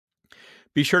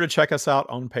Be sure to check us out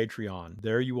on Patreon.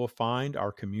 There you will find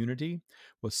our community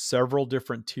with several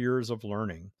different tiers of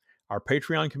learning. Our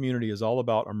Patreon community is all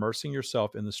about immersing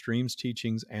yourself in the streams,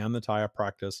 teachings, and the Taya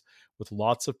practice with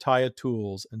lots of Taya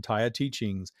tools and Taya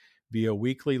teachings via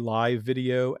weekly live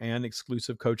video and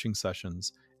exclusive coaching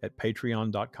sessions at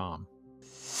patreon.com.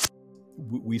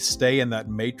 We stay in that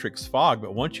matrix fog,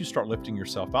 but once you start lifting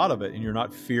yourself out of it and you're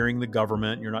not fearing the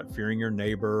government, you're not fearing your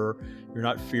neighbor, you're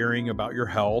not fearing about your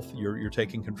health, you're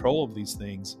taking control of these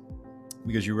things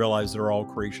because you realize they're all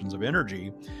creations of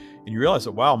energy. And you realize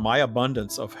that, wow, my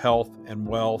abundance of health and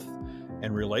wealth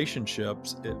and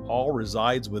relationships, it all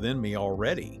resides within me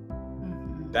already.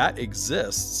 That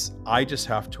exists. I just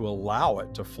have to allow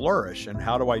it to flourish. And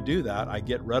how do I do that? I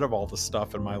get rid of all the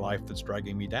stuff in my life that's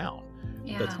dragging me down.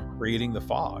 That's creating the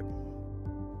fog.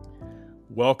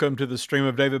 Welcome to the Stream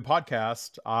of David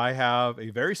podcast. I have a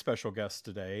very special guest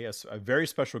today, a very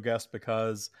special guest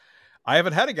because I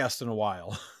haven't had a guest in a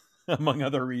while, among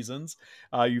other reasons.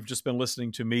 You've just been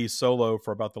listening to me solo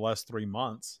for about the last 3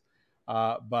 months.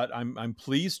 But I'm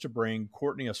pleased to bring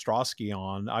Cortney Ostrosky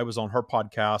on. I was on her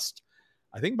podcast,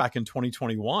 I think back in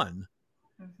 2021.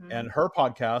 And her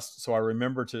podcast, so I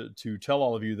remember to tell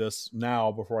all of you this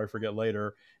now before I forget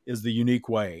later, is The Unique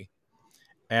Way.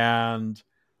 And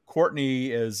Cortney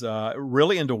is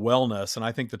really into wellness, and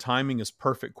I think the timing is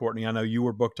perfect, Cortney. I know you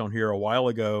were booked on here a while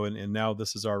ago, and now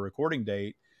this is our recording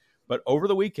date. But over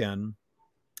the weekend,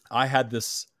 I had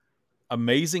this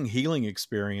amazing healing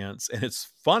experience, and it's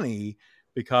funny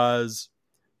because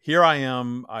here I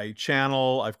am, I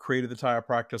channel, I've created the Taya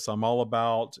practice, I'm all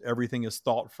about everything is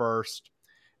thought first.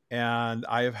 And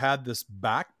I have had this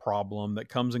back problem that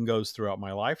comes and goes throughout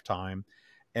my lifetime.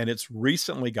 And it's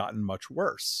recently gotten much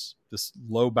worse, this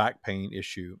low back pain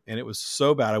issue. And it was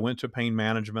so bad. I went to pain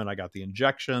management. I got the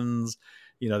injections.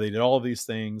 They did all of these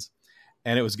things.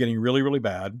 And it was getting really, really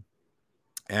bad.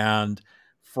 And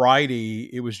Friday,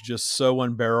 it was just so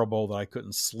unbearable that I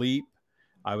couldn't sleep.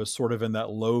 I was sort of in that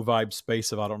low vibe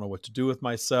space of, I don't know what to do with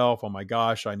myself. Oh my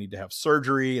gosh, I need to have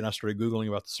surgery. And I started Googling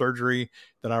about the surgery.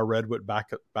 Then I read what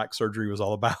back surgery was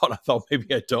all about. I thought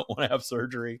maybe I don't want to have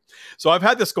surgery. So I've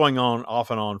had this going on off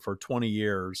and on for 20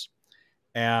 years.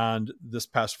 And this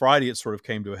past Friday, it sort of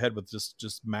came to a head with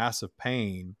just massive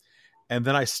pain. And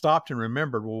then I stopped and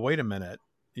remembered, well, wait a minute,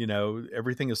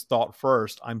 everything is thought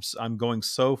first. I'm going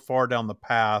so far down the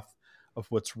path of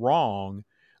what's wrong.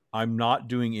 I'm not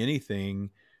doing anything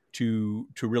to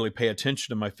really pay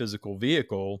attention to my physical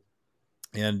vehicle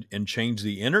and change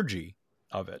the energy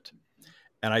of it.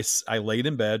 And I laid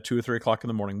in bed 2 or 3 o'clock in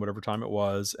the morning, whatever time it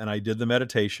was. And I did the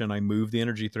meditation. I moved the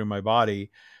energy through my body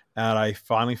and I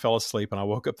finally fell asleep, and I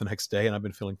woke up the next day and I've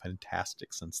been feeling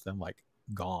fantastic since then. Like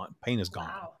gone, pain is gone.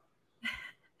 Wow.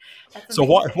 So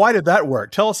why did that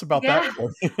work? Tell us about that.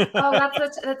 Oh,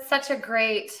 that's such a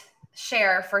great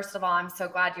share. First of all, I'm so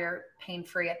glad you're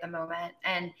pain-free at the moment.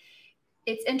 And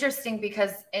it's interesting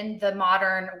because in the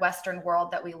modern Western world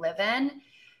that we live in,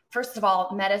 first of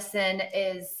all, medicine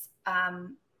is,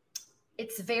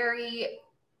 it's very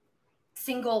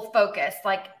single focused.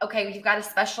 Like, okay, you've got a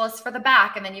specialist for the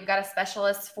back, and then you've got a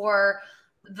specialist for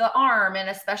the arm and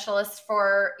a specialist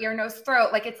for ear, nose,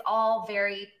 throat. Like it's all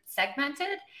very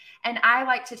segmented. And I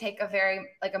like to take a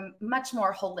much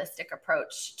more holistic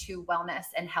approach to wellness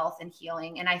and health and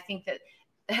healing. And I think that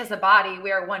as a body,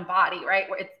 we are one body, right?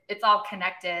 It's all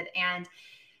connected. And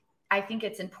I think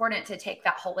it's important to take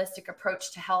that holistic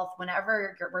approach to health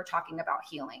whenever we're talking about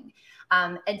healing.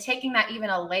 And taking that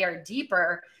even a layer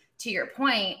deeper, to your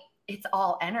point, it's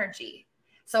all energy.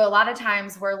 So a lot of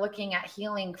times we're looking at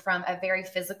healing from a very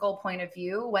physical point of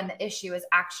view when the issue is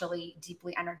actually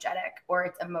deeply energetic, or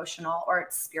it's emotional, or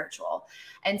it's spiritual.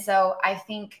 And so I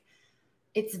think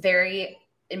it's very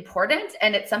important,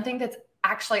 and it's something that's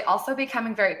actually also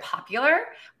becoming very popular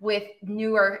with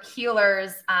newer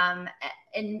healers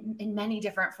in many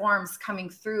different forms coming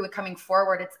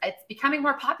forward. It's becoming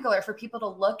more popular for people to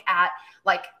look at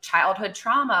like childhood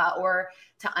trauma, or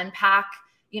to unpack,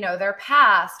 their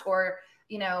past, or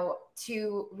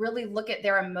to really look at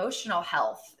their emotional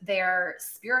health, their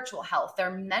spiritual health,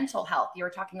 their mental health. You were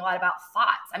talking a lot about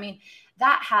thoughts. I mean,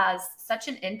 that has such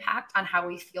an impact on how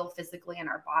we feel physically in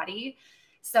our body.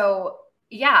 So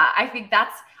yeah, I think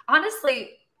that's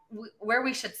honestly where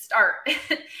we should start,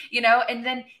 and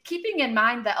then keeping in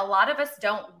mind that a lot of us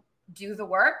don't do the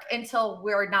work until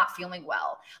we're not feeling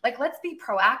well. Like, let's be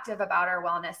proactive about our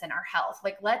wellness and our health.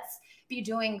 Like, let's be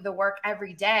doing the work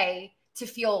every day to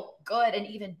feel good and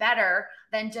even better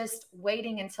than just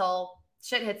waiting until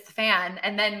shit hits the fan.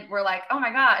 And then we're like, oh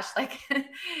my gosh, like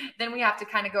then we have to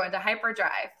kind of go into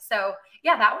hyperdrive. So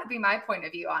yeah, that would be my point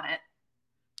of view on it.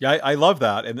 Yeah, I love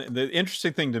that. And the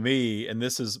interesting thing to me, and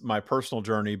this is my personal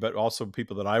journey, but also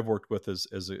people that I've worked with as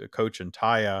a coach in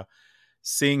Taya,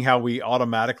 seeing how we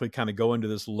automatically kind of go into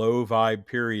this low vibe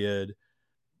period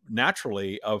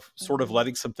naturally of sort of Mhm.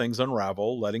 letting some things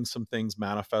unravel, letting some things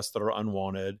manifest that are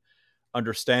unwanted,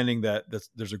 understanding that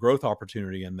there's a growth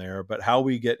opportunity in there, but how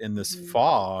we get in this Mhm.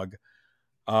 fog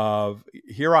of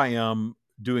here I am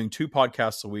doing 2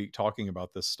 podcasts a week talking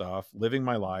about this stuff, living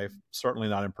my life, certainly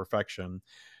not in perfection,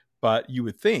 but you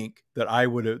would think that I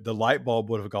would have, the light bulb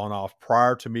would have gone off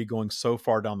prior to me going so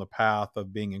far down the path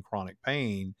of being in chronic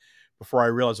pain before I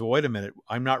realized, well, wait a minute,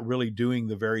 I'm not really doing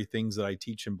the very things that I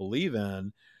teach and believe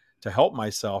in to help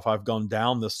myself. I've gone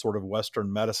down this sort of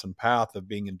Western medicine path of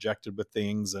being injected with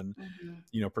things and,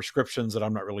 Mhm. prescriptions that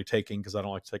I'm not really taking because I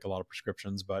don't like to take a lot of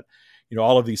prescriptions, but,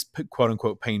 all of these quote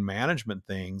unquote pain management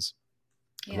things.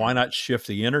 Why Yeah. not shift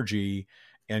the energy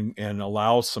and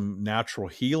allow some natural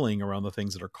healing around the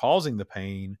things that are causing the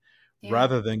pain Yeah.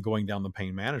 rather than going down the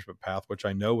pain management path, which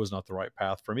I know was not the right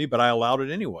path for me, but I allowed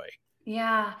it anyway.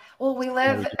 Yeah. Well, we See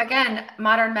how we live do. again,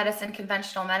 modern medicine,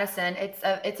 conventional medicine.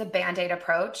 It's a band-aid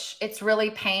approach. It's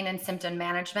really pain and symptom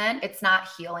management. It's not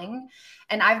healing.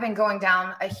 And I've been going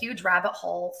down a huge rabbit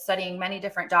hole studying many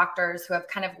different doctors who have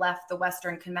kind of left the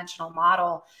Western conventional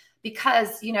model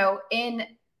because, in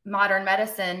modern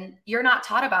medicine, you're not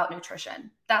taught about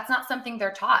nutrition. That's not something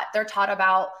they're taught. They're taught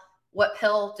about what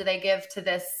pill do they give to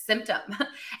this symptom.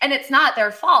 And it's not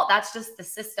their fault. That's just the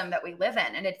system that we live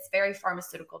in. And it's very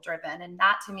pharmaceutical driven. And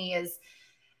that to me is,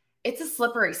 it's a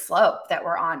slippery slope that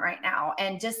we're on right now.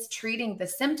 And just treating the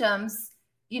symptoms,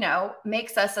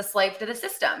 makes us a slave to the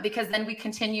system because then we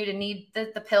continue to need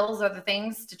the pills or the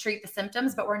things to treat the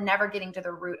symptoms, but we're never getting to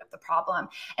the root of the problem.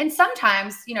 And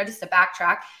sometimes, just to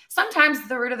backtrack, sometimes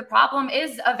the root of the problem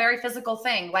is a very physical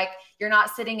thing. Like you're not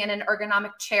sitting in an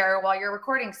ergonomic chair while you're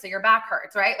recording, so your back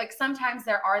hurts, right? Like sometimes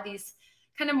there are these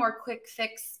kind of more quick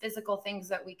fix physical things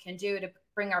that we can do to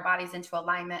bring our bodies into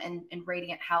alignment and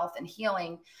radiant health and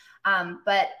healing.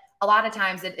 But a lot of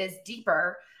times it is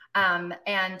deeper.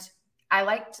 And I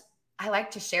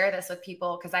like to share this with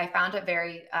people because I found it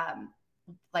very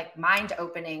like mind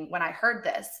opening when I heard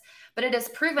this. But it is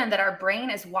proven that our brain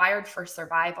is wired for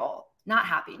survival, not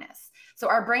happiness. So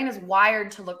our brain is wired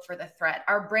to look for the threat.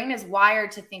 Our brain is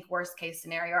wired to think worst case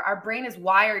scenario. Our brain is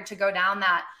wired to go down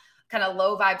that kind of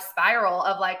low vibe spiral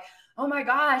of like, oh my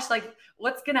gosh, like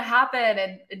what's going to happen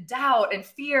and doubt and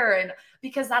fear. And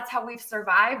because that's how we've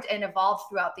survived and evolved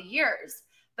throughout the years.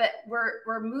 But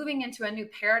we're moving into a new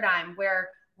paradigm where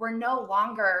we're no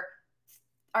longer,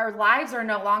 our lives are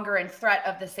no longer in threat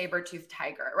of the saber-toothed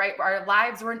tiger, right? Our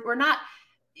lives, we're not,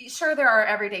 sure, there are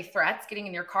everyday threats. Getting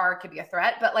in your car could be a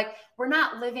threat, but like we're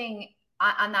not living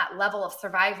on that level of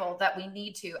survival that we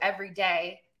need to every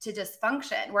day to just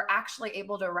function. We're actually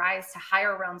able to rise to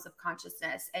higher realms of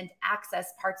consciousness and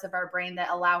access parts of our brain that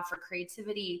allow for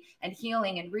creativity and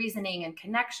healing and reasoning and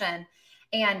connection.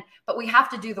 But we have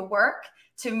to do the work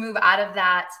to move out of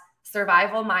that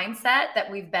survival mindset that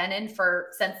we've been in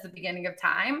since the beginning of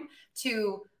time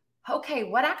to, okay,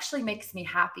 what actually makes me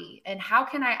happy? And how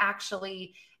can I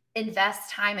actually invest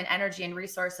time and energy and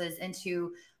resources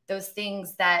into those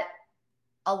things that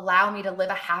allow me to live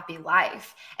a happy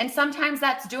life? And sometimes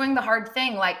that's doing the hard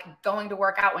thing, like going to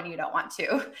work out when you don't want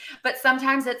to. But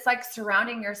sometimes it's like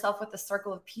surrounding yourself with a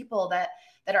circle of people that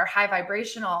are high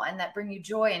vibrational and that bring you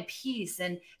joy and peace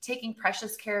and taking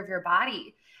precious care of your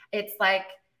body. It's like,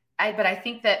 but I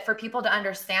think that for people to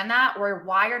understand that, we're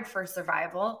wired for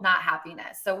survival, not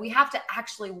happiness. So we have to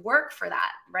actually work for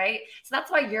that, right? So that's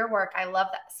why your work, I love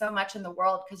that so much in the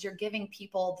world, because you're giving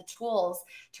people the tools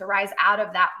to rise out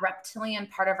of that reptilian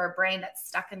part of our brain that's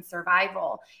stuck in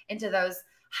survival into those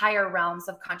higher realms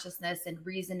of consciousness and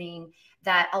reasoning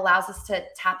that allows us to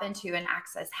tap into and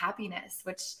access happiness,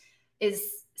 which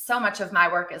is so much of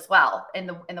my work as well in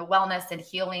the wellness and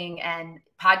healing and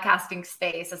podcasting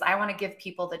space. Is I want to give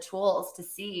people the tools to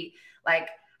see, like,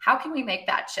 how can we make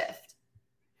that shift?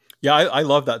 Yeah, I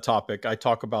love that topic. I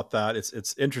talk about that.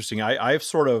 It's interesting. I've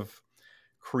sort of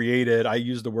created, I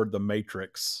use the word the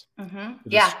matrix to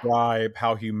Yeah. describe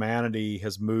how humanity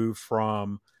has moved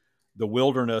from the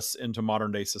wilderness into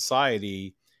modern day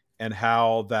society, and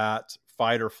how that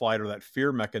fight or flight or that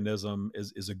fear mechanism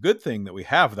is a good thing that we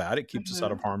have that. It keeps us out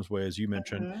hmm of harm's way, as you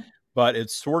mentioned, hmm but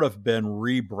it's sort of been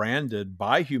rebranded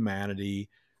by humanity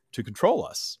to control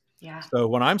us. Yeah. So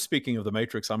when I'm speaking of the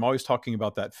matrix, I'm always talking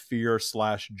about that fear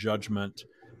slash judgment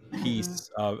hmm piece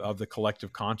of the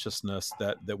collective consciousness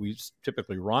that we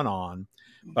typically run on.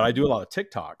 But I do a hmm lot of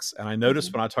TikToks, and I notice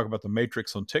hmm when I talk about the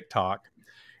matrix on TikTok,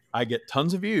 I get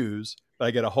tons of views, but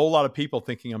I get a whole lot of people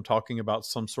thinking I'm talking about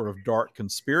some sort of dark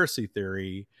conspiracy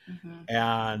theory. Mm-hmm.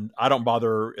 And I don't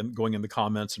bother going in the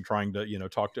comments and trying to,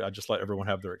 talk to, I just let everyone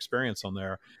have their experience on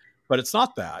there. But it's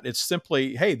not that. It's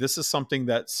simply, hey, this is something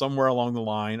that somewhere along the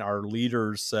line, our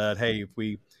leaders said, hey, if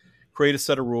we create a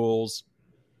set of rules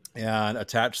and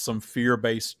attach some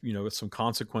fear-based, some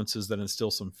consequences that instill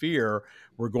some fear,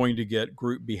 we're going to get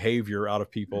group behavior out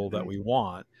of people that Mm-hmm. we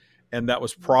want. And that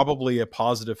was probably a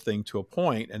positive thing to a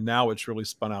point. And now it's really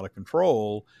spun out of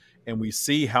control. And we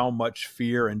see how much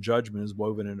fear and judgment is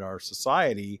woven into our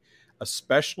society,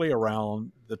 especially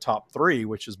around the top three,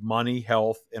 which is money,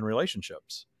 health, and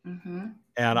relationships. Mm-hmm.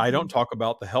 And I don't Mm-hmm. talk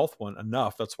about the health one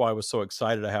enough. That's why I was so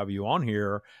excited to have you on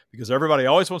here, because everybody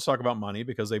always wants to talk about money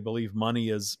because they believe money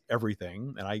is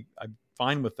everything. And I'm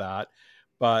fine with that.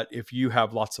 But if you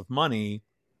have lots of money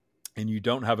and you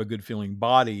don't have a good feeling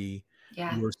body,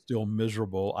 Yeah. you're still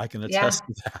miserable. I can Yeah. attest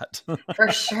to that.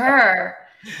 For sure.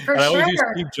 For And I always use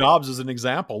sure. Steve Jobs as an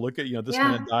example. Look at, this Yeah.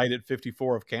 man died at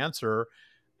 54 of cancer,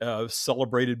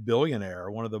 celebrated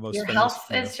billionaire, one of the most Your famous, health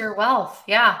is your wealth.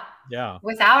 Yeah. yeah.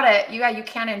 Without it, you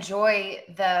can't enjoy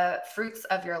the fruits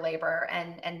of your labor,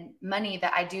 and money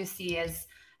that I do see is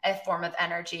a form of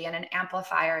energy and an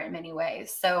amplifier in many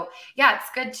ways. So yeah, it's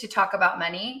good to talk about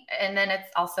money. And then it's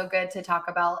also good to talk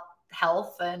about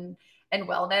health and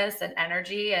wellness and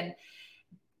energy. And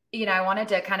I wanted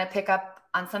to kind of pick up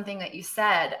on something that you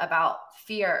said about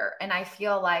fear. And I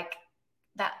feel like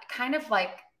that kind of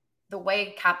like the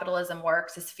way capitalism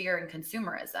works is fear and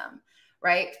consumerism,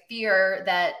 right? Fear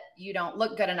that you don't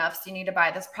look good enough, so you need to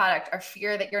buy this product, or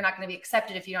fear that you're not going to be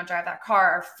accepted if you don't drive that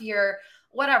car, or fear,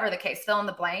 whatever the case, fill in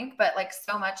the blank. But like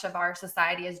so much of our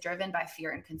society is driven by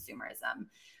fear and consumerism.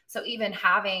 So even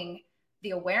having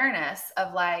the awareness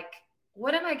of like,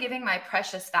 what am I giving my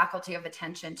precious faculty of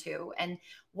attention to? And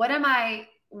what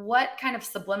kind of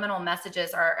subliminal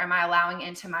messages am I allowing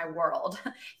into my world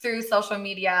through social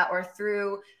media or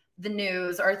through the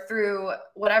news or through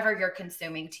whatever you're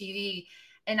consuming, TV?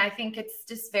 And I think it's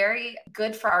just very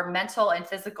good for our mental and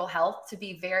physical health to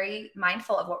be very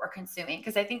mindful of what we're consuming.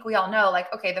 Because I think we all know,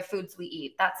 like, okay, the foods we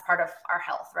eat, that's part of our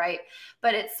health, right?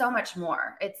 But it's so much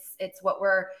more. It's what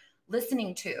we're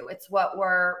listening to, it's what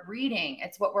we're reading,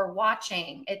 it's what we're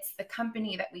watching, it's the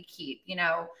company that we keep,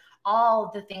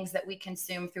 all the things that we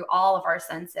consume through all of our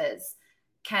senses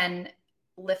can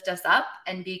lift us up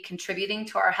and be contributing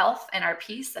to our health and our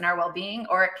peace and our well-being,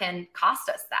 or it can cost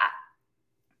us that.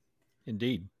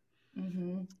 Indeed.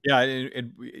 Mm-hmm. Yeah,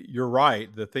 and you're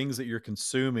right. The things that you're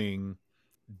consuming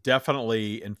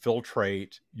definitely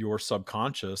infiltrate your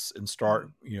subconscious and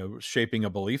start, shaping a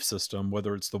belief system,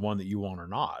 whether it's the one that you want or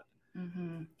not.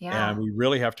 Mm-hmm. Yeah. And we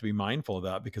really have to be mindful of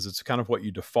that because it's kind of what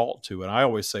you default to. And I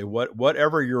always say,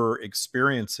 whatever you're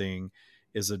experiencing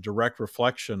is a direct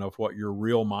reflection of what your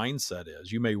real mindset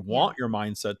is. You may want your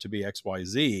mindset to be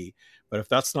XYZ, but if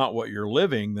that's not what you're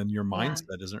living, then your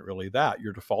mindset isn't really that.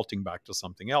 You're defaulting back to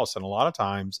something else. And a lot of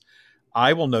times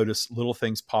I will notice little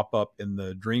things pop up in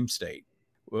the dream state.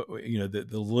 The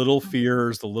little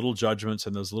fears, the little judgments,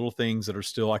 and those little things that are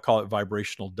still, I call it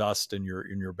vibrational dust in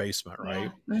your basement,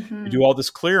 right? Yeah. Mm-hmm. You do all this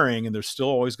clearing and there's still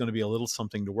always going to be a little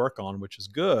something to work on, which is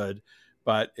good,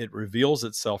 but it reveals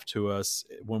itself to us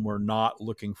when we're not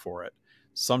looking for it.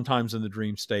 Sometimes in the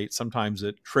dream state, sometimes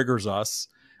it triggers us.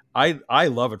 I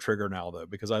love a trigger now though,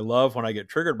 because I love when I get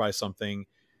triggered by something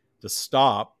to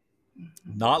stop,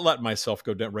 not let myself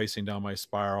go racing down my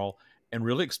spiral, and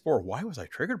really explore, why was I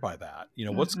triggered by that?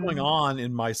 What's going on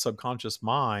in my subconscious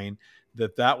mind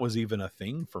that was even a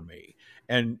thing for me?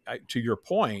 And to your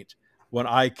point, when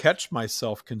I catch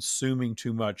myself consuming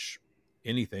too much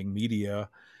anything, media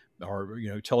or,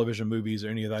 television, movies, or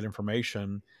any of that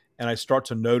information, and I start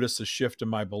to notice a shift in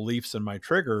my beliefs and my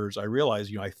triggers, I realize,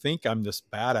 I think I'm this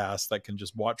badass that can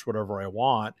just watch whatever I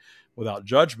want without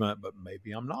judgment, but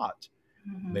maybe I'm not.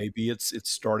 Maybe it's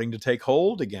starting to take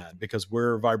hold again because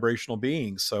we're vibrational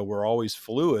beings. So we're always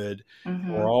fluid.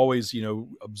 We're always,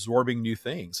 absorbing new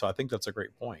things. So I think that's a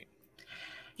great point.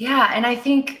 Yeah. And I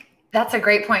think that's a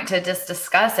great point to just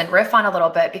discuss and riff on a little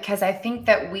bit, because I think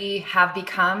that we have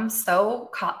become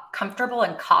so comfortable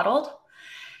and coddled,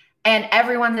 and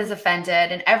everyone is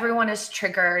offended and everyone is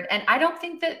triggered. And I don't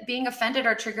think that being offended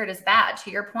or triggered is bad.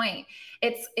 To your point,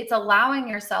 it's allowing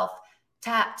yourself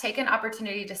to take an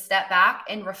opportunity to step back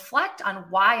and reflect on,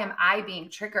 why am I being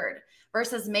triggered,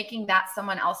 versus making that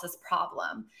someone else's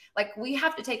problem. Like, we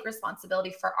have to take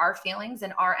responsibility for our feelings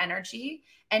and our energy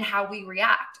and how we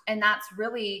react. And that's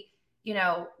really,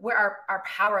 where our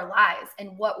power lies,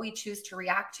 and what we choose to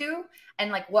react to,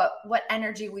 and like what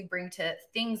energy we bring to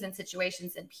things and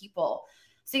situations and people.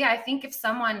 So yeah, I think if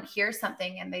someone hears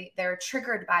something and they're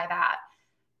triggered by that,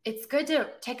 it's good to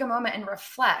take a moment and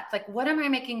reflect, like, what am I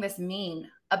making this mean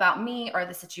about me or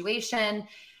the situation?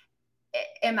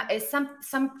 Is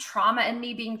some trauma in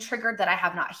me being triggered that I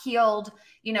have not healed?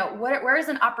 Where is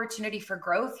an opportunity for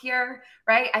growth here?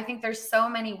 Right? I think there's so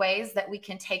many ways that we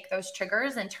can take those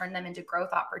triggers and turn them into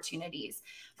growth opportunities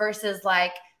versus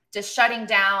like just shutting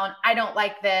down. I don't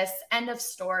like this, end of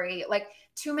story. Like,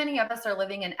 too many of us are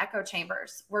living in echo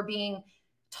chambers. We're being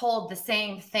told the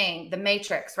same thing, the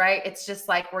matrix, right? It's just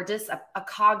like we're just a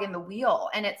cog in the wheel.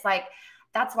 And it's like,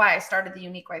 that's why I started the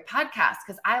Unique Way podcast,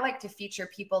 because I like to feature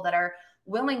people that are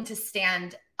willing to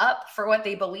stand up for what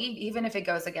they believe, even if it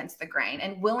goes against the grain,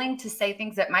 and willing to say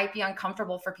things that might be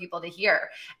uncomfortable for people to hear.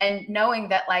 And knowing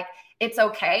that, like, it's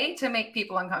okay to make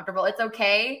people uncomfortable. It's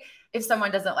okay if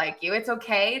someone doesn't like you. It's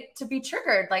okay to be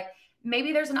triggered. Like,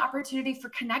 maybe there's an opportunity for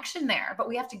connection there, but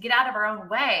we have to get out of our own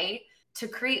way to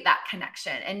create that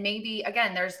connection. And maybe,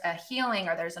 again, there's a healing,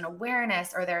 or there's an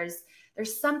awareness, or there's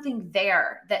something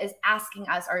there that is asking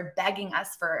us or begging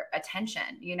us for attention.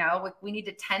 We need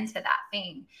to tend to that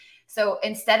thing. So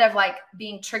instead of like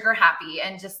being trigger happy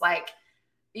and just like,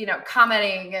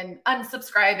 commenting and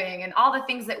unsubscribing and all the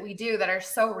things that we do that are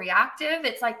so reactive,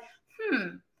 it's like,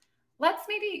 let's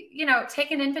maybe, take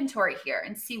an inventory here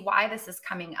and see why this is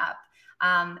coming up.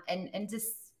 And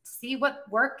just see what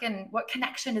work and what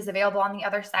connection is available on the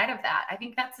other side of that. I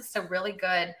think that's just a really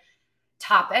good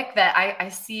topic that I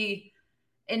see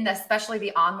in especially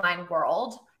the online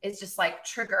world, is just like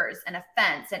triggers and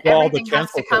offense, and everything the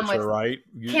has to cancel come with culture, right?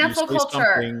 You cancel say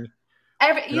culture. something,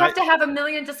 You have to have a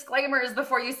million disclaimers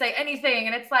before you say anything.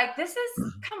 And it's like,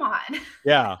 come on.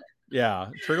 yeah,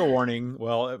 trigger warning.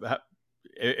 Well,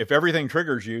 if everything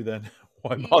triggers you, then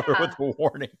why bother with Yeah. the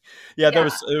warning? Yeah, there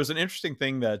Yeah. was an interesting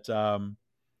thing that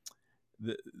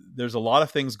there's a lot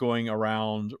of things going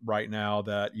around right now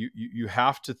that you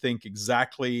have to think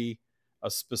exactly a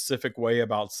specific way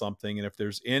about something, and if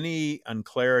there's any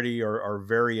unclarity or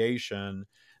variation,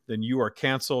 then you are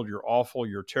canceled, you're awful,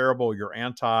 you're terrible, you're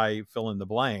anti fill in the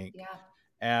blank. Yeah.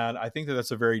 And I think that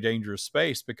that's a very dangerous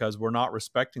space, because we're not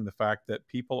respecting the fact that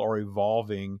people are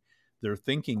evolving their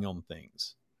thinking on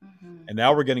things. Mm-hmm. And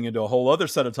now we're getting into a whole other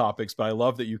set of topics, but I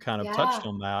love that you kind of touched Yeah.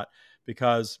 on that,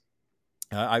 because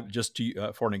I just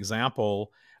for an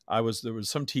example, there was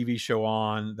some TV show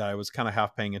on that I was kind of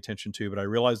half paying attention to, but I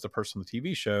realized the person on the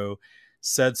TV show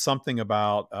said something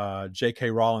about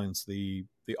J.K. Rowling, the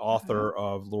Mm-hmm. author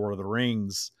of Lord of the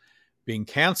Rings, being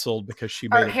canceled because she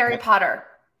Or made Harry a Potter.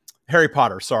 Harry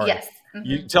Potter. Sorry, Yes. you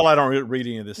Mm-hmm. can tell I don't read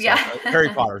any of this stuff. Harry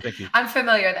Yeah. Potter. Thank you. I'm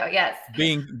familiar though. Yes.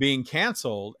 Being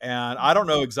canceled, and I don't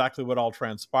Mm-hmm. know exactly what all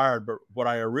transpired, but what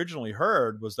I originally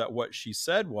heard was that what she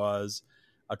said was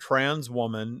a trans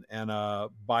woman and a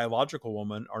biological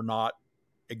woman are not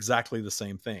exactly the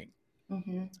same thing.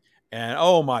 Mm-hmm. And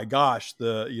oh my gosh, Oh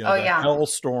the yeah.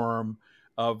 hellstorm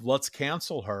of let's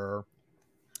cancel her.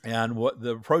 And what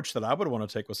the approach that I would want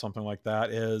to take with something like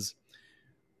that is,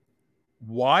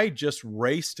 why just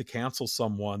race to cancel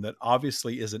someone that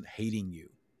obviously isn't hating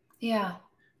you? Yeah.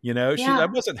 That Yeah.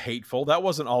 wasn't hateful. That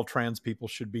wasn't all trans people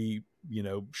should be,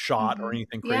 shot or Mm-hmm.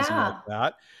 anything crazy like Yeah.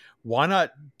 that. Why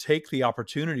not take the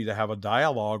opportunity to have a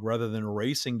dialogue rather than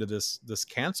racing to this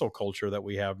cancel culture that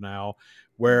we have now,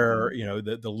 where,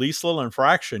 Mm-hmm. the least little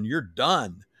infraction, you're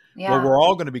done. Well, Yeah. we're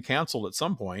all going to be canceled at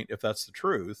some point, if that's the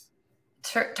truth.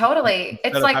 Totally. Instead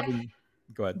It's of like having,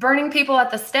 go ahead, burning people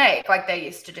at the stake like they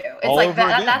used to do. It's all like over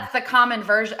again. that's the common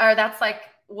version, or that's like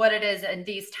what it is in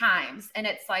these times. And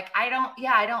it's like, I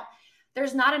don't,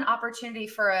 there's not an opportunity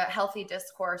for a healthy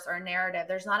discourse or a narrative.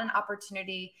 There's not an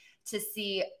opportunity to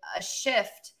see a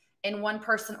shift in one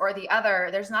person or the other.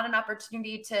 There's not an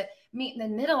opportunity to meet in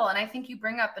the middle. And I think you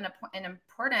bring up an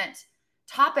important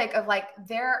topic of, like,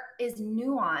 there is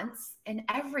nuance in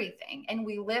everything. And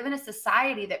we live in a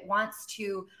society that wants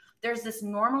to, there's this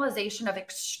normalization of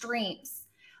extremes.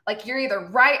 Like, you're either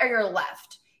right or you're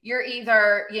left. You're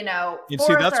either, You see,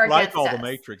 for us that's or what I against call the us.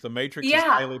 Matrix. The Matrix is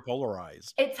Yeah. highly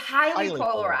polarized. It's highly Highly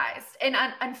polarized. polarized. And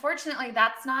unfortunately,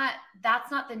 that's not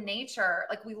the nature.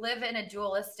 Like, we live in a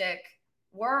dualistic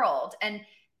world, and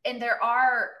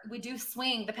we do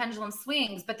swing, the pendulum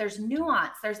swings, but there's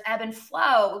nuance, there's ebb and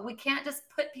flow. We can't just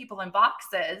put people in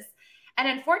boxes. And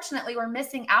unfortunately, we're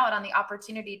missing out on the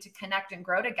opportunity to connect and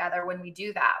grow together when we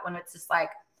do that, when it's just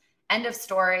like, end of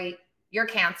story, you're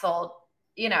canceled.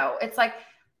 It's like,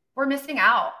 we're missing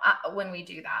out when we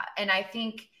do that. And I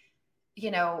think,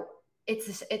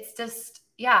 it's just,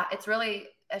 yeah, it's really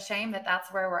a shame that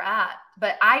that's where we're at.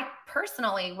 But I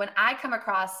personally, when I come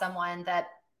across someone that,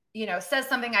 says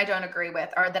something I don't agree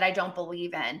with or that I don't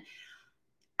believe in,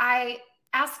 I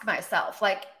ask myself,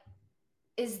 like,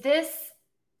 is this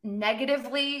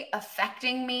negatively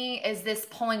affecting me? Is this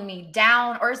pulling me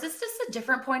down? Or is this just a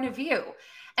different point of view?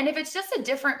 And if it's just a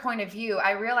different point of view,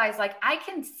 I realize like I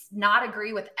can not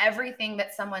agree with everything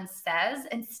that someone says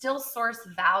and still source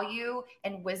value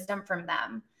and wisdom from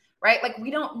them, right? Like we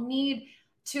don't need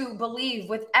to believe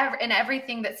with in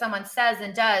everything that someone says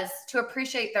and does to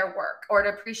appreciate their work or to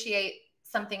appreciate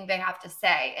something they have to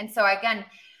say. And so again,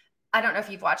 I don't know if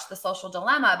you've watched The Social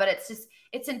Dilemma, but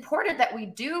it's important that we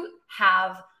do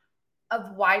have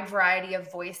a wide variety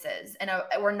of voices and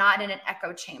we're not in an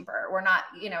echo chamber. We're not,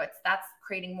 that's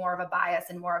creating more of a bias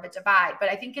and more of a divide. But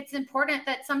I think it's important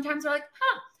that sometimes we're like,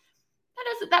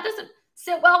 that doesn't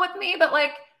sit well with me, but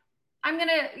like, I'm going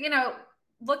to,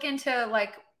 look into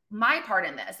like my part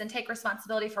in this and take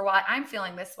responsibility for why I'm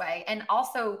feeling this way. And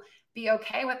also be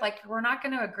okay with like, we're not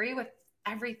going to agree with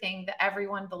everything that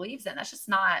everyone believes in. That's just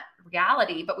not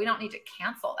reality, but we don't need to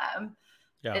cancel them.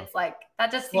 Yeah. It's like,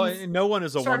 that just Well, seems no one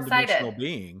is a one-dimensional short-sighted.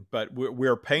 being, but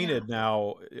we're painted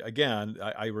now. Again,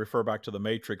 I refer back to the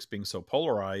Matrix being so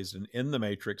polarized, and in the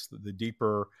Matrix, the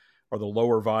deeper or the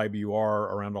lower vibe you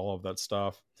are around all of that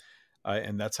stuff,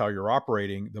 and that's how you're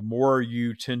operating, the more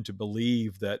you tend to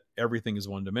believe that everything is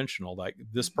one-dimensional. Like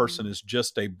this person is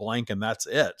just a blank, and that's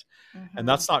it. And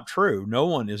that's not true. No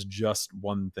one is just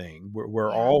one thing.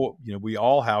 We're all, we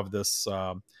all have this.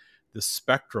 This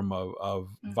spectrum of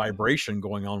vibration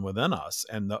going on within us,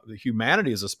 and the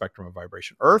humanity is a spectrum of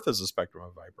vibration. Earth is a spectrum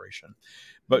of vibration,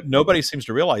 but nobody seems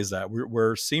to realize that.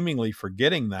 We're seemingly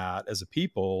forgetting that as a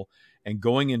people and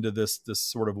going into this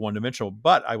sort of one dimensional.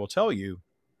 But I will tell you,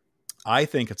 I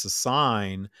think it's a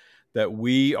sign that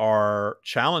we are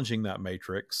challenging that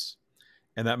matrix,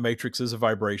 and that matrix is a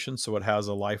vibration, so it has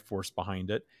a life force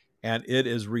behind it, and it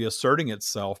is reasserting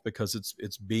itself because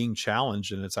it's being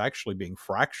challenged, and it's actually being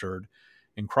fractured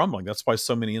and crumbling. That's why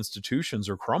so many institutions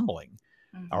are crumbling,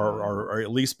 or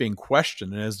at least being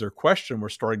questioned. And as they're questioned, we're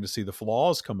starting to see the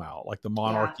flaws come out, like the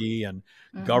monarchy and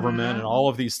government and all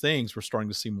of these things. We're starting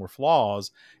to see more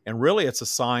flaws, and really it's a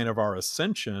sign of our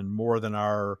ascension more than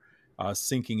our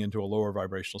sinking into a lower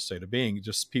vibrational state of being.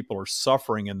 Just people are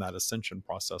suffering in that ascension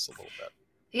process a little bit.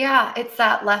 Yeah, it's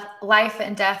that life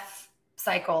and death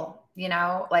cycle,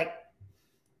 like,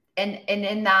 and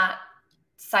in that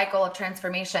cycle of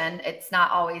transformation, it's not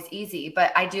always easy,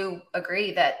 but I do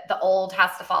agree that the old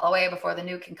has to fall away before the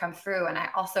new can come through. And I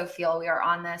also feel we are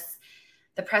on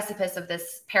the precipice of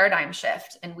this paradigm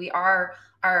shift, and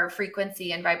our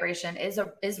frequency and vibration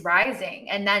is rising.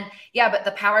 And then, but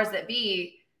the powers that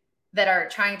be that are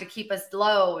trying to keep us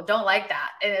low don't like that.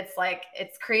 And it's like,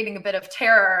 it's creating a bit of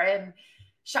terror and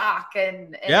shock.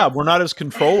 And we're not as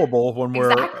controllable when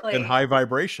we're in high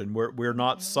vibration. We're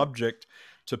not subject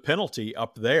to penalty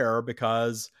up there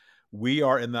because we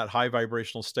are in that high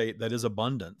vibrational state that is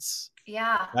abundance.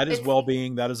 Yeah. That is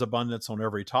well-being, that is abundance on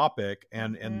every topic.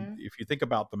 And if you think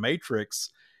about the matrix,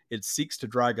 it seeks to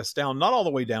drag us down, not all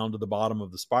the way down to the bottom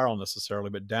of the spiral necessarily,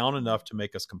 but down enough to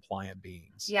make us compliant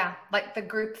beings. Yeah, like the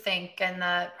group think and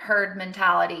the herd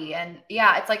mentality. And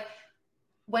it's like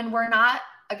when we're not,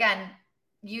 again,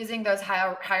 using those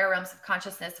higher realms of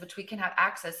consciousness, which we can have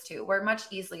access to, we're much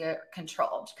easier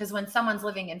controlled. Because when someone's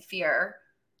living in fear,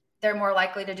 they're more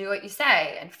likely to do what you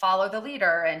say and follow the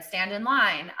leader and stand in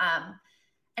line.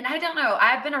 And I don't know,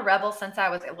 I've been a rebel since I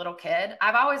was a little kid.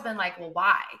 I've always been like, well,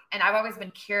 why? And I've always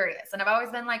been curious. And I've always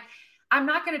been like, I'm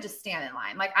not going to just stand in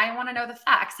line. Like, I want to know the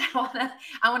facts.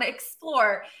 I want to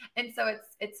explore. And so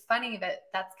it's funny that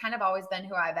that's kind of always been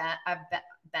who I've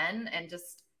been, and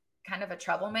just kind of a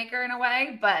troublemaker in a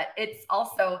way, but it's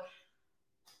also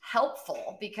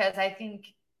helpful because I think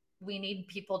we need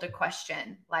people to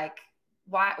question, like,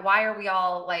 why are we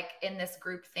all like in this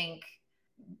groupthink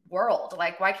world?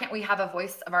 Like, why can't we have a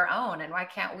voice of our own? And why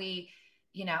can't we,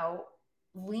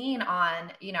 lean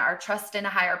on, our trust in a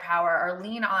higher power, or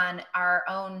lean on our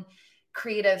own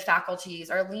creative faculties,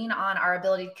 or lean on our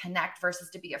ability to connect versus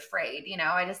to be afraid?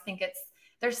 I just think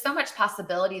there's so much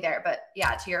possibility there, but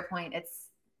to your point,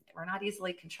 we're not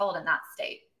easily controlled in that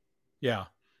state. Yeah.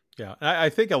 Yeah. I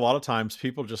think a lot of times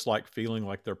people just like feeling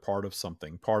like they're part of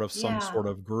something, part of some sort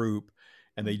of group,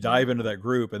 and they dive into that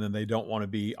group, and then they don't want to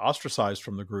be ostracized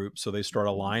from the group. So they start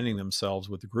aligning themselves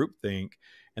with the group think.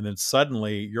 And then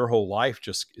suddenly your whole life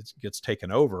just gets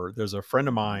taken over. There's a friend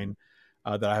of mine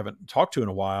that I haven't talked to in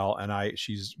a while, and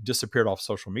she's disappeared off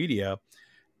social media.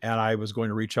 And I was going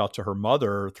to reach out to her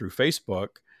mother through Facebook,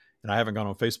 and I haven't gone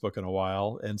on Facebook in a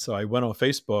while. And so I went on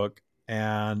Facebook,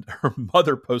 and her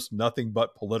mother posts nothing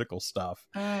but political stuff.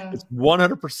 It's Mm,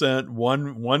 100%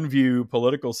 one view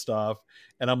political stuff.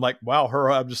 And I'm like, wow,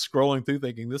 I'm just scrolling through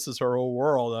thinking this is her whole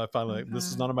world. And I finally, like,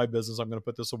 this is mhm, none of my business. I'm going to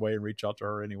put this away and reach out to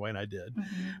her anyway. And I did. mhm.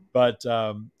 But,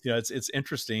 it's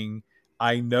interesting.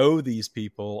 I know these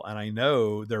people and I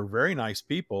know they're very nice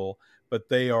people, but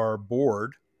they are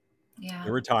bored, Yeah.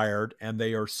 they're retired, and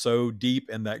they are so deep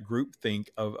in that group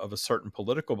think of a certain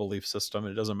political belief system,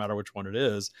 and it doesn't matter which one it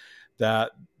is,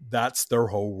 that that's their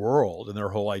whole world, and their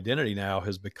whole identity now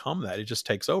has become that. It just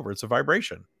takes over. It's a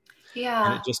vibration, and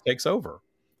Yeah. it just takes over.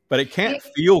 But it Yeah. can't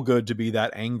feel good to be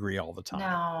that angry all the time.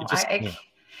 No, It just can't.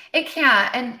 it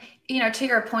can't. And, to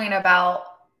your point about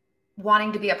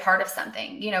wanting to be a part of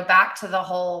something, back to the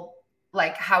whole,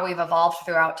 like how we've evolved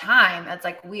throughout time. It's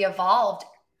like we evolved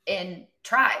in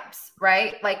tribes,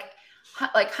 right? Like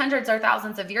hundreds or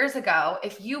thousands of years ago,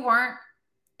 if you weren't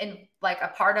in like a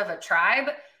part of a tribe,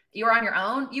 you were on your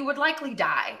own, you would likely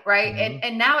die, right? and Mhm.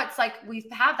 and now it's like we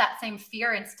have that same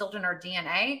fear instilled in our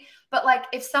DNA. But like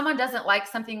if someone doesn't like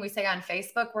something we say on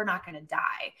Facebook, we're not going to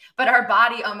die, but our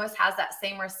body almost has that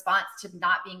same response to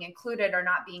not being included or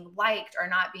not being liked or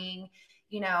not being,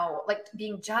 like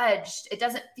being judged. It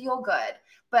doesn't feel good,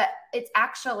 but it's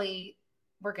actually,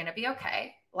 we're going to be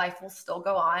okay, life will still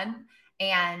go on.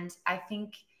 And I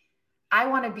think I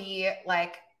want to be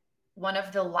like one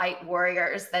of the light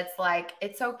warriors that's like,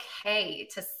 it's okay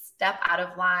to step out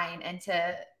of line and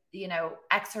to,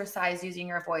 exercise using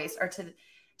your voice, or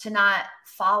to not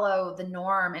follow the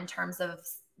norm in terms of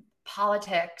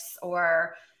politics,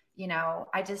 or,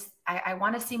 I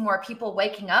want to see more people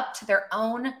waking up to their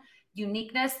own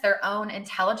uniqueness, their own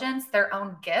intelligence, their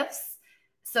own gifts,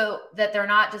 so that they're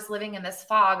not just living in this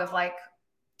fog of like,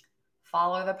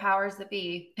 follow the powers that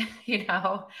be.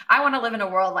 I want to live in a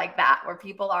world like that where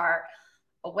people are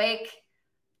awake,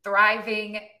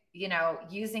 thriving,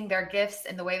 using their gifts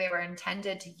in the way they were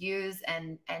intended to use,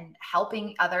 and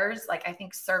helping others. Like I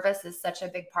think service is such a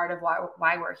big part of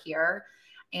why we're here.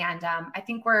 And I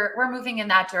think we're moving in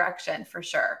that direction for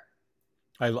sure.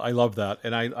 I love that,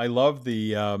 and I love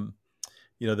the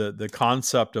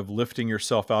concept of lifting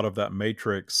yourself out of that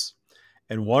matrix.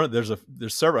 And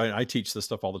there's several. I teach this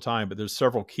stuff all the time, but there's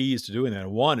several keys to doing that.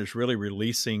 And one is really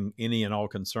releasing any and all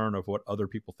concern of what other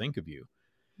people think of you,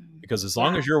 because as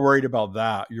long Yeah. as you're worried about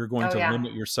that, you're going Oh to yeah.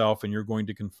 limit yourself and you're going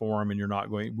to conform, and you're not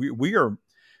going. We are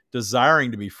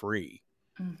desiring to be free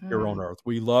here on Mm-hmm. earth.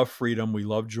 We love freedom. We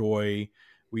love joy.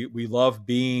 We love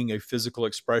being a physical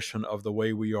expression of the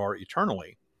way we are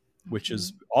eternally, which Mm-hmm.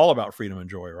 is all about freedom and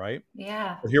joy, right?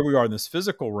 Yeah. But here we are in this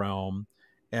physical realm,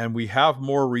 and we have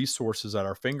more resources at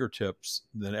our fingertips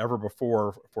than ever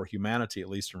before for humanity, at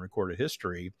least in recorded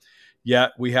history.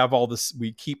 Yet we have all this,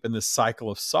 we keep in this cycle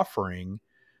of suffering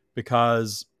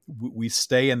because we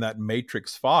stay in that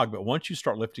matrix fog. But once you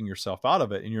start lifting yourself out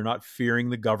of it, and you're not fearing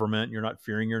the government, you're not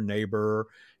fearing your neighbor,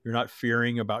 you're not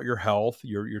fearing about your health,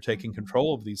 you're taking Mm-hmm.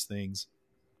 control of these things,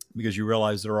 because you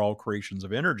realize they're all creations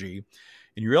of energy.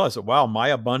 And you realize that, wow, my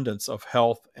abundance of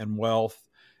health and wealth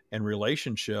and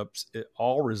relationships, it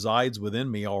all resides within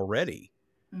me already.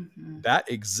 Mm-hmm. That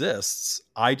exists.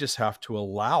 I just have to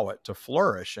allow it to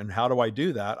flourish. And how do I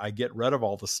do that? I get rid of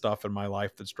all the stuff in my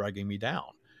life that's dragging me down,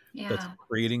 that's Yeah.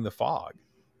 creating the fog.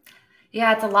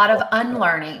 Yeah. It's a lot of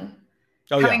unlearning,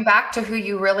 Oh, yeah. coming back to who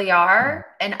you really are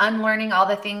and unlearning all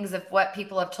the things of what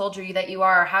people have told you that you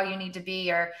are, or how you need to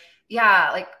be, or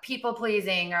yeah, like people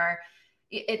pleasing, or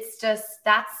it's just,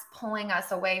 that's pulling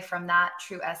us away from that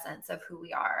true essence of who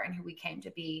we are and who we came to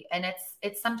be. And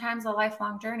it's sometimes a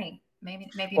lifelong journey, maybe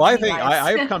Well, I many think lives.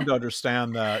 I've come to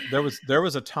understand that there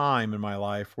was a time in my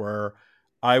life where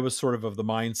I was sort of the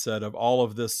mindset of all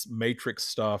of this matrix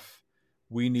stuff.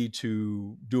 We need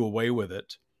to do away with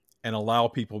it and allow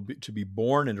people to be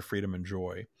born into freedom and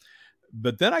joy.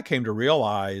 But then I came to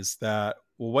realize that,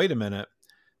 well, wait a minute,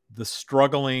 the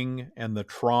struggling and the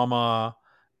trauma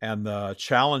and the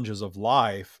challenges of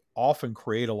life often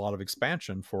create a lot of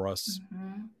expansion for us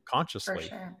Mm-hmm. For consciously.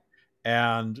 sure.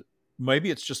 And maybe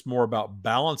it's just more about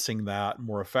balancing that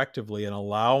more effectively and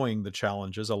allowing the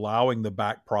challenges, allowing the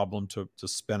back problem to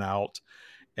spin out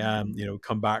and, Mm-hmm.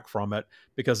 come back from it,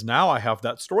 because now I have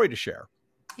that story to share.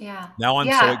 Yeah. Now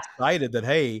I'm so Yeah. excited that,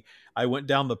 hey, I went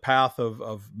down the path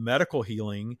of medical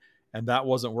healing, and that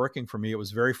wasn't working for me. It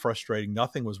was very frustrating.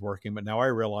 Nothing was working. But now I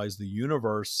realize the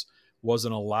universe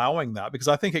wasn't allowing that, because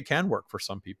I think it can work for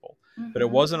some people, but it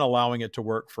Mm-hmm. wasn't allowing it to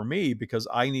work for me, because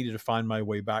I needed to find my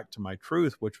way back to my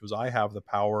truth, which was I have the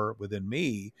power within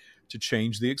me to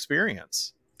change the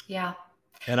experience. Yeah.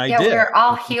 And I Yeah. did. We're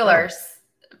all It's incredible. healers.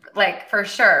 Like for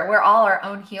sure. We're all our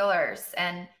own healers.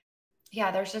 And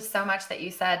Yeah, there's just so much that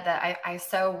you said that I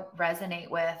so resonate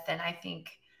with. And I think,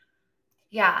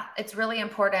 yeah, it's really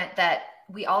important that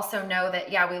we also know that,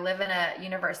 yeah, we live in a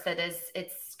universe that is,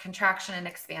 it's contraction and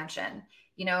expansion.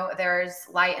 You know, there's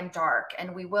light and dark,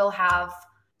 and we will have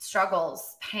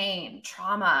struggles, pain,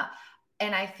 trauma.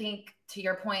 And I think, to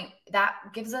your point, that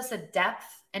gives us a depth,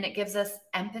 and it gives us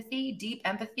empathy, deep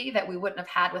empathy that we wouldn't have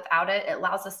had without it. It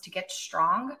allows us to get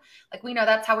strong. Like, we know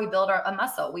that's how we build a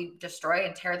muscle. We destroy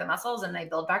and tear the muscles and they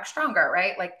build back stronger,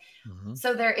 right? Like, Mm-hmm.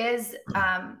 so there is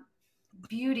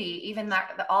beauty, even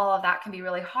that all of that can be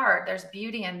really hard. There's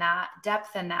beauty in that,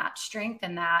 depth in that, strength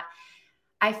in that.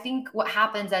 I think what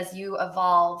happens as you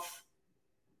evolve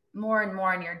more and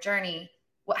more in your journey,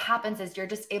 what happens is you're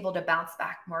just able to bounce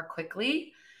back more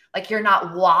quickly. Like, you're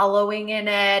not wallowing in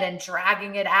it and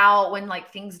dragging it out when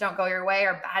like things don't go your way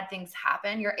or bad things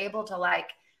happen. You're able to, like,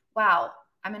 wow,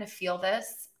 I'm going to feel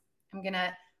this. I'm going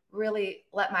to really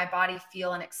let my body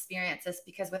feel and experience this,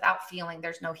 because without feeling,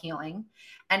 there's no healing.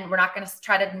 And we're not going to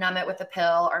try to numb it with a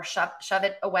pill or shove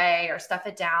it away or stuff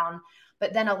it down,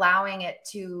 but then allowing it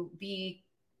to be,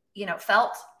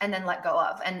 felt and then let go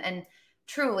of. And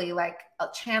truly, like,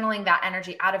 channeling that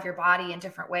energy out of your body in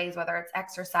different ways, whether it's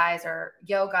exercise or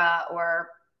yoga or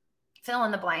fill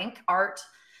in the blank, art.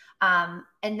 And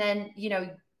then,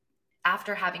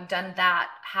 after having done that,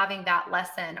 having that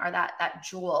lesson or that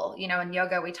jewel, in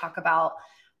yoga, we talk about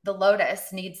the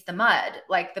lotus needs the mud.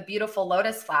 Like, the beautiful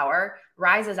lotus flower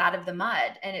rises out of the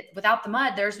mud, and without the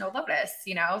mud, there's no lotus,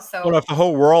 Well, so, if the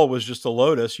whole world was just a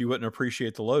lotus, you wouldn't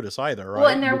appreciate the lotus either, well,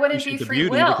 right? and You there wouldn't be appreciate the free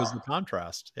beauty will. because of the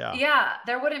contrast. Yeah. Yeah,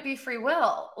 there wouldn't be free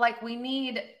will. Like, we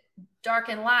need dark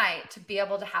and light to be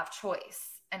able to have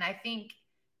choice. And I think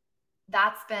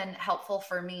that's been helpful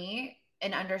for me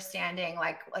in understanding,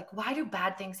 like why do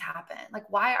bad things happen? Like,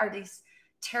 why are these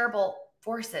terrible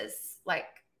forces, like,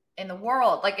 in the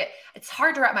world? Like, it's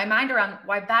hard to wrap my mind around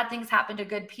why bad things happen to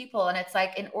good people. And it's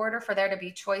like, in order for there to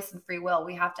be choice and free will,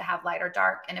 we have to have light or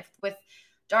dark. And if with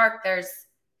dark, there's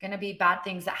going to be bad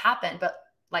things that happen. But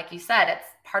like you said, it's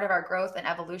part of our growth and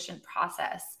evolution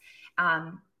process.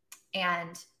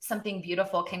 And something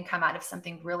beautiful can come out of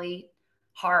something really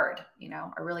hard,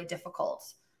 or really difficult,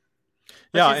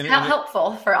 which Yeah, is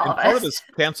helpful for all of and part of us. this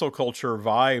cancel culture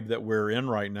vibe that we're in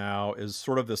right now is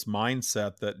sort of this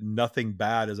mindset that nothing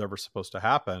bad is ever supposed to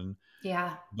happen,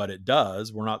 Yeah. but it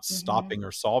does. We're not Mm-hmm. stopping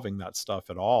or solving that stuff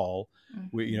at all.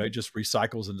 It Mm-hmm. just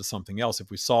recycles into something else. If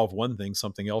we solve one thing,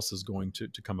 something else is going to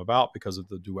come about because of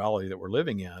the duality that we're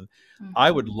living in.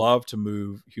 I would Mm-hmm. love to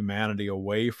move humanity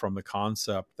away from the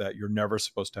concept that you're never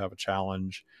supposed to have a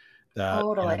challenge, that,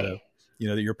 Totally. that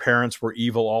your parents were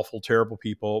evil, awful, terrible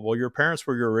people. Well, your parents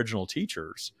were your original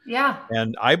teachers. Yeah,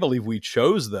 And I believe we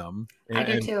chose them. I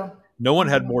do And too. no one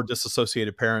had Mm-hmm. more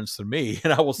disassociated parents than me.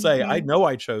 And I will say, I Mm-hmm. know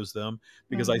I chose them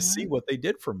because I see Mm-hmm. what they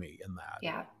did for me in that.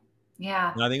 Yeah.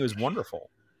 Yeah. And I think it was wonderful.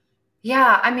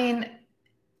 Yeah. I mean,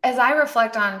 as I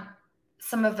reflect on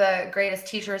some of the greatest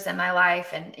teachers in my life,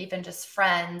 and even just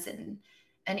friends, and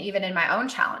even in my own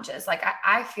challenges, like,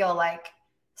 I feel like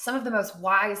some of the most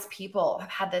wise people have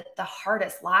had the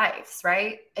hardest lives,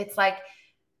 right? It's like,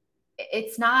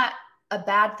 it's not a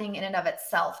bad thing in and of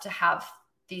itself to have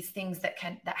these things that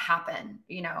happen,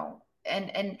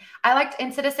 and I like to,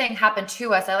 instead of saying happen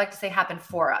to us, I like to say happen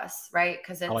for us, right?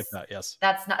 Because I like that. Yes.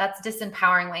 that's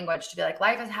disempowering language to be like,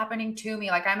 life is happening to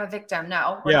me, like I'm a victim.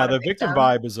 No, we're Yeah. not a The victim victim.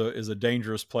 vibe is a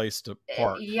dangerous place to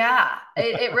park. Yeah,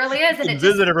 it really You is. And can it just,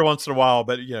 visit every once in a while,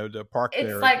 but to park it's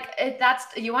there like, that's,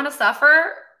 you want to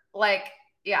suffer, like,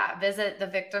 yeah, visit the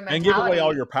victim and give away all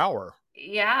mentality. your power.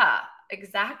 Yeah,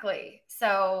 exactly.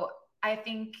 So I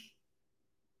think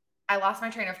I lost my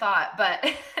train of thought, but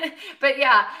but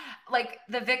yeah, like,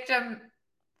 the victim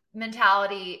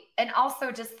mentality, and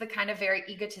also just the kind of very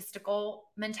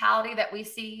egotistical mentality that we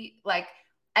see, like,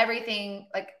 everything,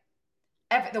 like,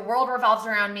 the world revolves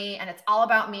around me, and it's all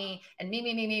about me, and me,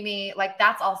 me, me, me, me. Like,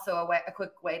 that's also a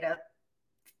quick way to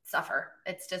suffer.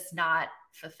 It's just not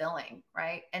fulfilling,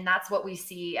 right? And that's what we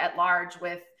see at large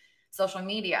with social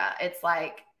media. It's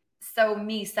like, so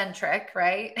me centric,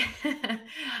 right?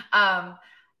 um,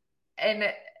 and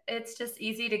it's just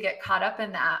easy to get caught up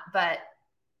in that. But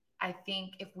I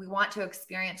think if we want to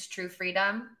experience true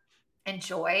freedom and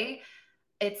joy,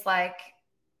 it's like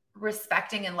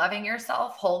respecting and loving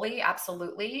yourself wholly,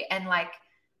 absolutely, and like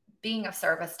being of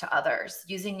service to others,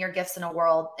 using your gifts in a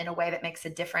world in a way that makes a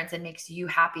difference and makes you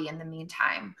happy in the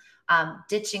meantime.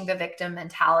 Ditching the victim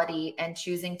mentality and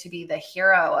choosing to be the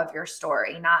hero of your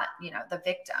story, not, the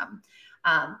victim.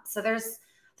 So there's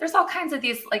all kinds of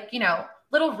these, like,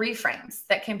 little reframes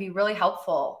that can be really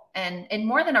helpful. And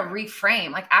more than a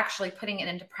reframe, like actually putting it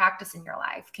into practice in your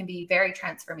life can be very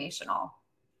transformational.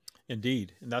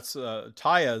 Indeed. And that's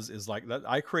Taya is like that.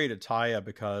 I created Taya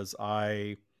because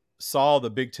I saw the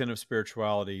Big Ten of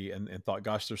spirituality and thought,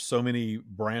 gosh, there's so many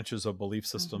branches of belief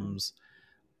systems.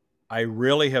 I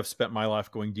really have spent my life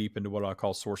going deep into what I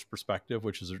call source perspective,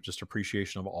 which is just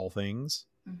appreciation of all things.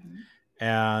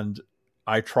 And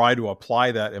I try to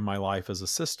apply that in my life as a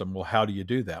system. Well, how do you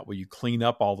do that? Well, you clean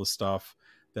up all the stuff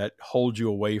that holds you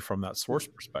away from that source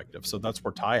perspective. So that's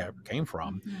where Taya came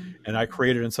from. And I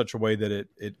created it in such a way that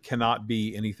it cannot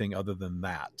be anything other than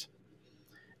that.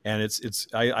 And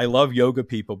I love yoga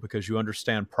people because you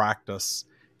understand practice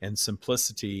and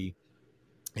simplicity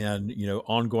and, you know,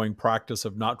 ongoing practice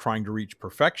of not trying to reach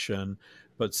perfection,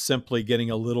 but simply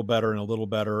getting a little better and a little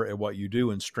better at what you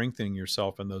do and strengthening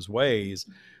yourself in those ways.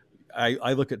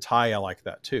 I look at Taya like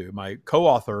that too. My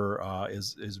co-author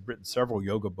is written several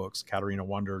yoga books, Katarina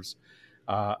Wonders,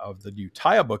 of the new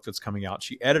Taya book that's coming out.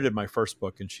 She edited my first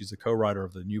book and she's a co-writer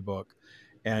of the new book.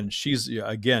 And she's,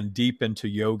 again, deep into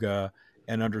yoga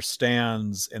and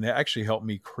understands, and it actually helped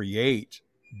me create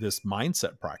this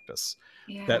mindset practice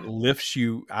that lifts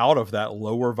you out of that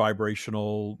lower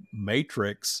vibrational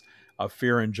matrix of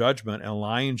fear and judgment and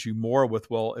aligns you more with,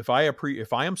 well, if I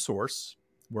am source,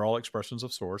 we're all expressions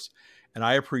of source, and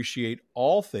I appreciate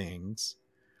all things,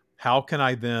 how can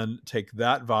I then take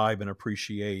that vibe and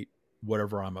appreciate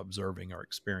whatever I'm observing or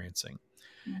experiencing?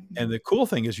 And the cool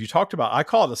thing is, you talked about, I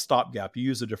call it a stopgap. You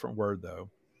use a different word though,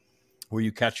 where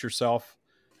you catch yourself.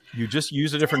 You just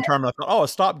use a different term. And I thought, oh, a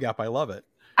stopgap. I love it.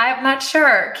 I'm not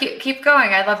sure. Keep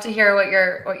going. I'd love to hear what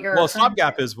you're. Well, a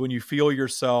stopgap is when you feel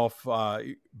yourself,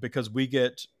 because we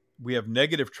have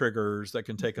negative triggers that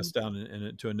can take us down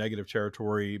into a negative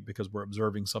territory because we're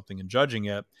observing something and judging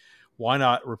it. Why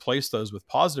not replace those with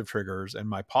positive triggers? And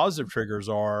my positive triggers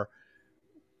are,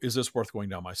 is this worth going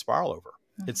down my spiral over?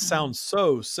 It sounds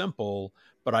so simple,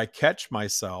 but I catch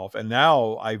myself, and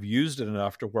now I've used it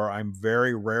enough to where I'm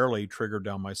very rarely triggered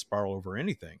down my spiral over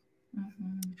anything.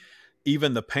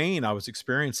 Even the pain I was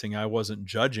experiencing, I wasn't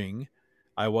judging.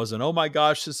 I wasn't, oh my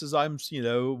gosh,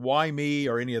 why me,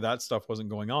 or any of that stuff wasn't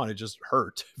going on. It just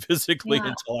hurt physically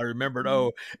until I remembered,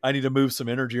 oh, I need to move some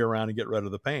energy around and get rid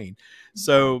of the pain.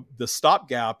 So the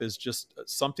stopgap is just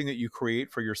something that you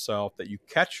create for yourself, that you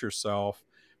catch yourself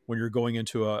when you're going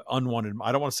into a unwanted,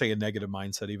 I don't want to say a negative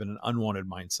mindset, even an unwanted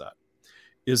mindset.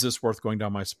 Is this worth going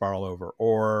down my spiral over?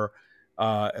 Or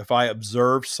if I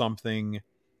observe something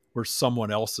where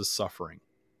someone else is suffering,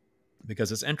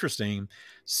 because it's interesting,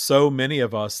 so many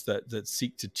of us that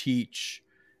seek to teach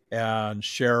and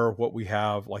share what we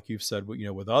have, like you've said,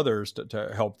 with others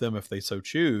to help them if they so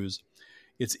choose,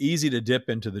 it's easy to dip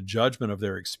into the judgment of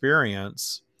their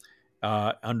experience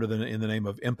in the name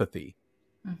of empathy.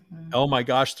 Oh my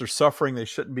gosh, they're suffering. They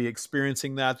shouldn't be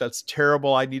experiencing that. That's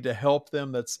terrible. I need to help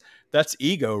them. That's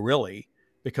ego, really,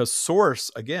 because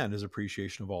source, again, is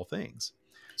appreciation of all things.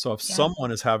 So if someone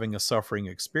is having a suffering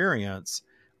experience,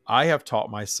 I have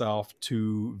taught myself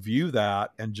to view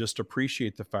that and just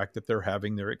appreciate the fact that they're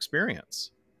having their experience.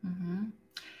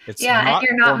 It's and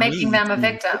you're not making them a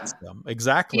victim.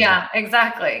 Exactly. Yeah,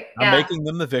 exactly. I'm making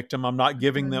them the victim. I'm not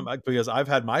giving them, because I've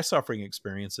had my suffering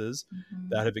experiences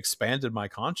that have expanded my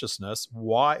consciousness.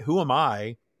 Who am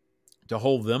I to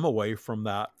hold them away from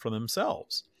that for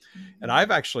themselves? And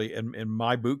I've actually, in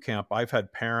my boot camp, I've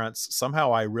had parents,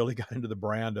 somehow I really got into the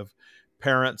brand of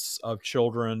parents of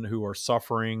children who are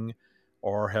suffering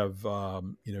or have,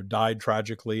 died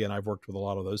tragically. And I've worked with a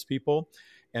lot of those people.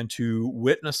 And to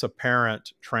witness a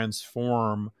parent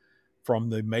transform from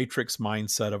the matrix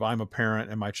mindset of I'm a parent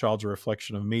and my child's a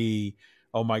reflection of me,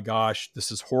 oh my gosh,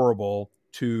 this is horrible,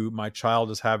 to my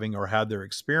child is having or had their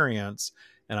experience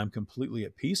and I'm completely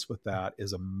at peace with that,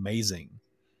 is amazing.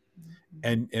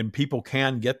 And people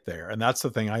can get there. And that's the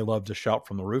thing I love to shout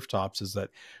from the rooftops, is that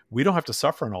we don't have to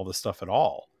suffer in all this stuff at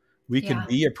all. We can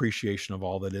be appreciation of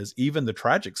all that is, even the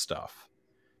tragic stuff,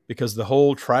 because the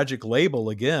whole tragic label,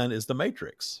 again, is the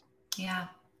matrix. Yeah,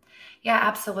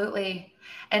 absolutely.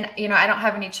 And, I don't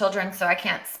have any children, so I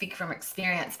can't speak from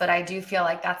experience, but I do feel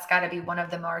like that's got to be one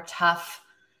of the more tough,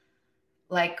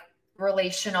 like,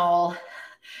 relational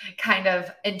kind of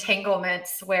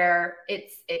entanglements where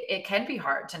it can be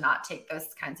hard to not take those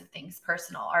kinds of things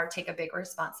personal or take a big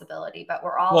responsibility, but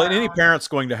we're all, and any parent's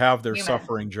going to have their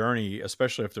suffering journey,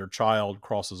 especially if their child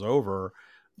crosses over.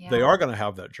 They are going to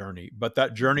have that journey, but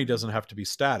that journey doesn't have to be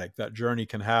static. That journey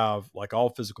can have, like all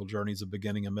physical journeys, a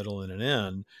beginning, a middle, and an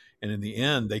end. And in the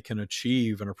end, they can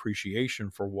achieve an appreciation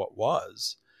for what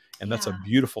was. And that's a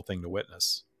beautiful thing to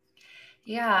witness.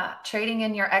 Yeah, trading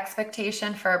in your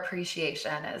expectation for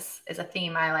appreciation is a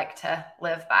theme I like to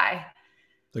live by.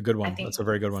 A good I one. think That's a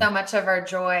very good one. so much of our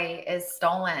joy is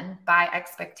stolen by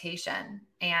expectation.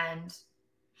 And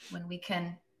when we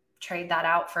can trade that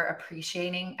out for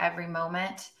appreciating every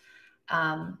moment,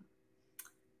 um,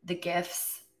 the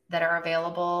gifts that are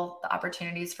available, the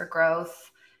opportunities for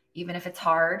growth, even if it's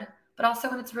hard, but also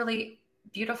when it's really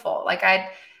beautiful. Like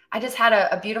I just had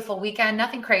a beautiful weekend,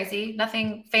 nothing crazy,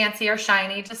 nothing fancy or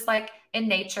shiny, just like in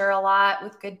nature a lot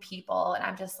with good people. And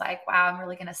I'm just like, wow, I'm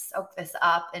really going to soak this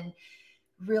up and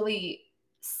really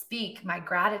speak my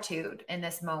gratitude in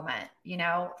this moment. You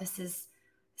know, this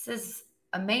is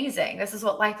amazing. This is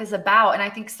what life is about. And I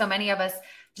think so many of us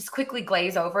just quickly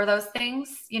glaze over those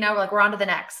things. You know, like we're on to the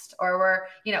next, or we're,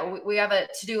 you know, we have a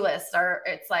to-do list, or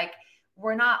it's like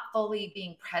we're not fully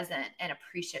being present and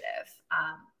appreciative.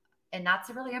 And that's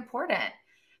really important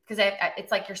because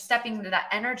it's like you're stepping into that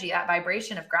energy, that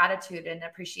vibration of gratitude and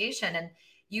appreciation. And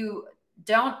you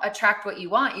don't attract what you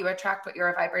want, you attract what you're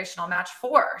a vibrational match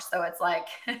for. So it's like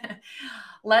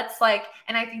let's like,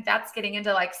 and I think that's getting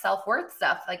into like self-worth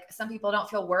stuff. Like some people don't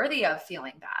feel worthy of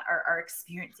feeling that or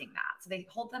experiencing that, so they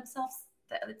hold themselves,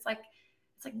 it's like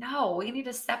no, we need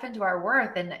to step into our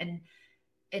worth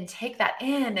and take that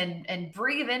in and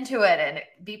breathe into it and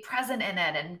be present in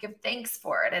it and give thanks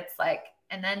for it. It's like,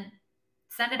 and then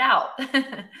send it out.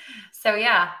 So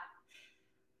yeah,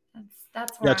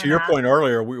 that's where Yeah, to I'm your at. point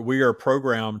earlier, we are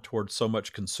programmed towards so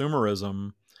much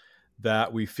consumerism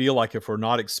that we feel like if we're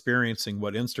not experiencing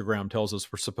what Instagram tells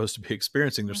us we're supposed to be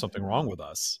experiencing, there's something Mhm. wrong with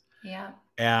us. Yeah.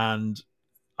 And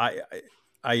I, I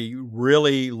I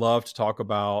really love to talk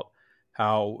about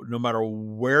how no matter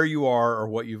where you are or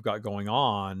what you've got going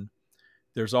on,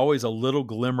 there's always a little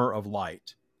glimmer of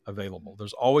light available.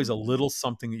 There's always a Mhm. little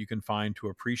something that you can find to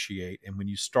appreciate. And when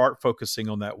you start focusing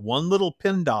on that one little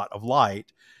pin dot of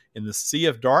light in the sea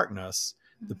of darkness,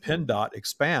 the pin Mhm. dot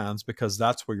expands because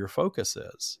that's where your focus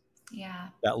is. Yeah.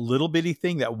 That little bitty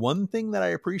thing, that one thing that I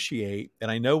appreciate. And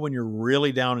I know when you're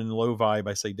really down in low vibe,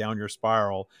 I say down your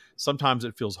spiral, sometimes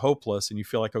it feels hopeless and you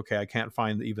feel like, okay, I can't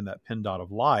find even that pin dot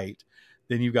of light.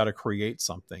 Then you've got to create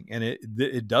something. And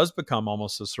it does become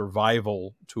almost a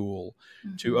survival tool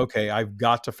to, Mhm. okay, I've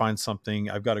got to find something.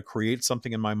 I've got to create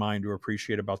something in my mind to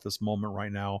appreciate about this moment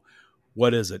right now.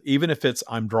 What is it? Even if it's,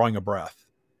 I'm drawing a breath,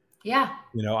 Yeah.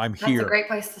 I'm That's a here, great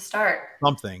place to start.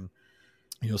 something.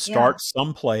 Yeah. Start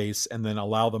someplace and then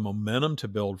allow the momentum to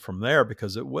build from there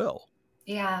because it will.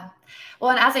 Yeah.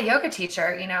 Well, and as a yoga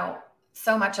teacher,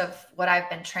 so much of what I've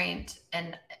been trained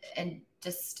and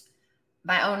just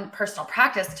my own personal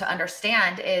practice to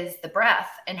understand is the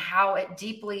breath and how it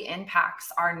deeply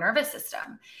impacts our nervous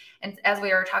system. And as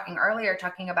we were talking earlier,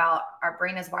 talking about our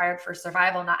brain is wired for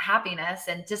survival, not happiness,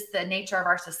 and just the nature of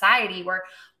our society,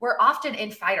 we're often in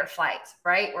fight or flight,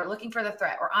 right? We're looking for the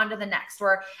threat, we're on to the next.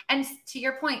 And to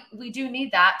your point, we do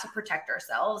need that to protect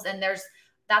ourselves. And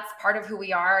that's part of who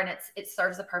we are, and it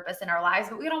serves a purpose in our lives,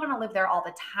 but we don't want to live there all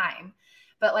the time.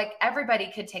 But like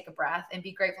everybody could take a breath and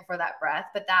be grateful for that breath,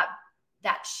 but that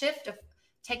shift of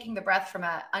taking the breath from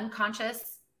an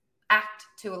unconscious act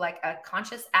to like a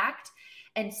conscious act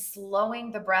and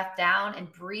slowing the breath down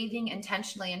and breathing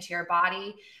intentionally into your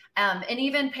body. And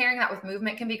even pairing that with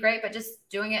movement can be great, but just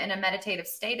doing it in a meditative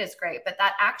state is great. But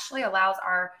that actually allows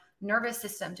our nervous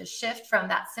system to shift from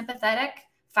that sympathetic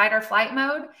fight or flight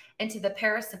mode into the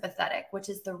parasympathetic, which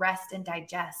is the rest and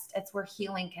digest. It's where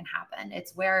healing can happen.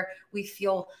 It's where we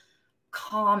feel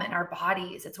calm in our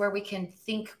bodies. It's where we can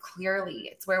think clearly.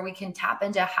 It's where we can tap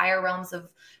into higher realms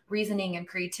of reasoning and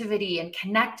creativity and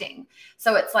connecting.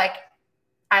 So it's like,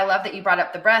 I love that you brought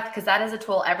up the breath because that is a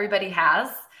tool everybody has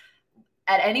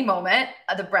at any moment.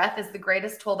 The breath is the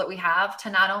greatest tool that we have to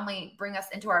not only bring us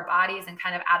into our bodies and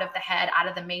kind of out of the head, out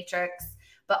of the matrix,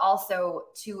 but also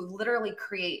to literally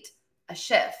create a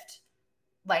shift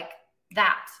like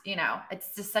that.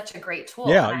 It's just such a great tool.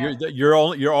 Yeah, And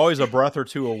you're always a breath or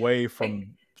two away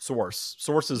from source.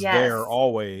 Source is yes, there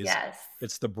always. yes.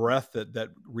 It's the breath that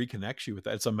reconnects you with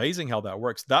that. It's amazing how that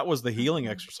works. That was the healing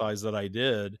Mhm. exercise that I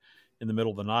did in the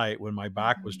middle of the night when my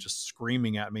back was Mhm. just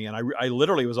screaming at me, and I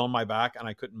literally was on my back and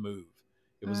I couldn't move.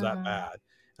 It was that Mm. bad.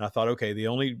 And I thought, okay, the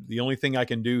only thing I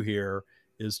can do here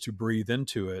is to breathe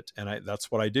into it, and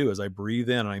that's what I do is I breathe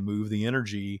in and I move the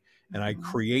energy and I Mhm.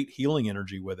 create healing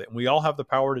energy with it. And we all have the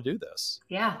power to do this.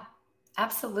 Yeah,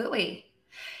 absolutely.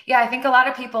 Yeah, I think a lot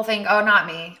of people think, oh, not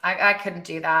me. I couldn't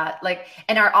do that. Like,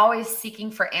 and are always seeking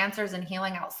for answers and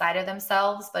healing outside of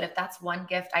themselves. But if that's one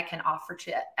gift I can offer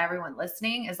to everyone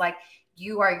listening, is like,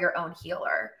 you are your own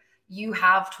healer. You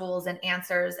have tools and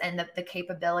answers and the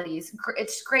capabilities.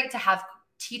 It's great to have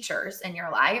teachers in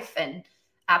your life, and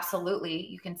absolutely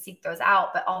you can seek those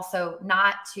out, but also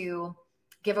not to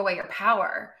give away your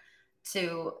power,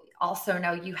 to also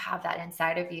know you have that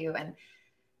inside of you. And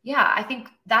yeah, I think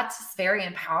that's very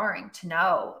empowering to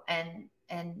know, and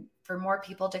for more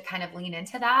people to kind of lean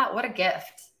into that. What a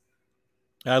gift.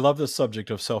 I love this subject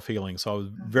of self-healing. So I was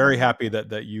very happy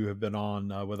that you have been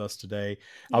on with us today.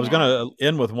 I was going to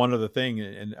end with one other thing,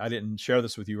 and I didn't share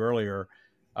this with you earlier,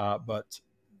 but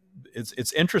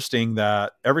it's interesting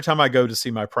that every time I go to see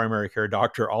my primary care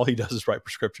doctor, all he does is write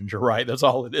prescriptions. You're right. That's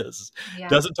all it is. Yeah.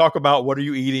 Doesn't talk about what are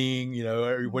you eating,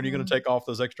 or when are you going to take off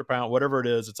those extra pounds, whatever it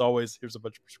is. It's always, here's a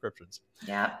bunch of prescriptions.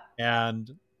 Yeah.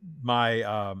 And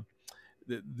my,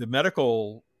 the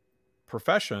medical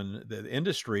profession, the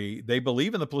industry, they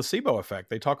believe in the placebo effect.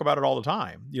 They talk about it all the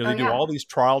time. They do all these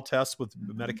trial tests with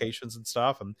medications and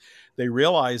stuff, and they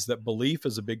realize that belief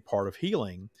is a big part of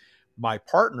healing. My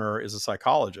partner is a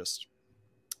psychologist.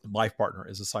 Life partner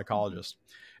is a psychologist.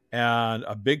 And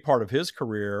a big part of his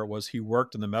career was he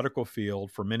worked in the medical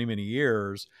field for many, many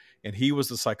years. And he was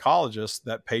the psychologist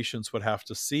that patients would have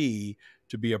to see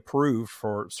to be approved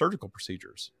for surgical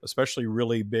procedures, especially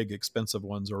really big, expensive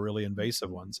ones or really invasive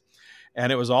ones.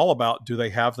 And it was all about, do they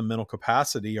have the mental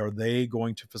capacity? Are they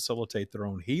going to facilitate their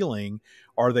own healing?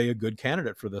 Are they a good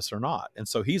candidate for this or not? And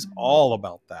so he's all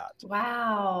about that.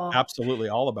 Wow. Absolutely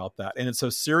all about that. And it's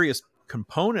a serious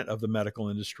component of the medical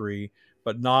industry,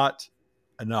 but not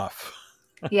enough.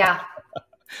 Yeah.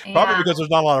 Probably because there's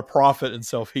not a lot of profit in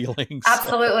self-healing.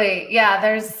 Absolutely. Yeah.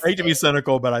 I hate to be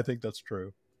cynical, but I think that's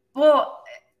true. Well,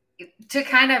 to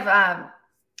kind of,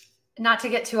 not to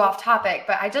get too off topic,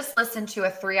 but I just listened to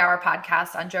a 3-hour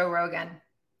podcast on Joe Rogan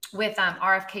with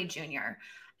RFK Jr.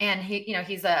 And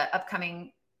he's a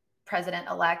upcoming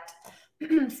president-elect,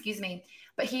 excuse me.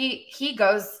 But he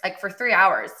goes, like, for 3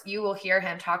 hours, you will hear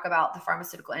him talk about the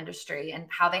pharmaceutical industry and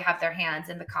how they have their hands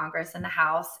in the Congress and the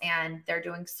House, and they're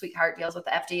doing sweetheart deals with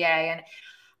the FDA. And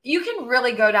you can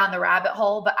really go down the rabbit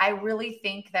hole, but I really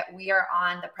think that we are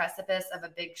on the precipice of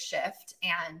a big shift.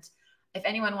 And if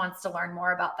anyone wants to learn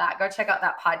more about that, go check out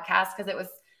that podcast, because it was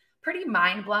pretty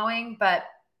mind-blowing. But,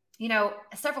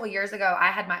 several years ago,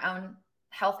 I had my own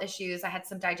health issues. I had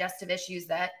some digestive issues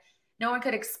that no one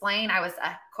could explain. I was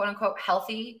a quote unquote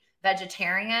healthy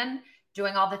vegetarian,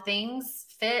 doing all the things,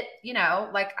 fit,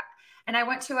 and I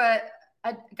went to a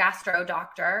gastro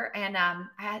doctor, and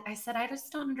I said, I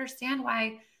just don't understand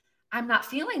why I'm not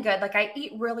feeling good. Like, I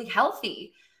eat really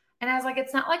healthy. And I was like,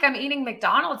 it's not like I'm eating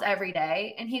McDonald's every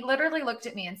day. And he literally looked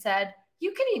at me and said,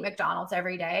 you can eat McDonald's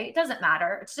every day. It doesn't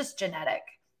matter. It's just genetic.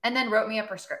 And then wrote me a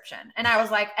prescription. And I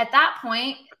was like, at that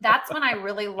point, that's when I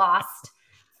really lost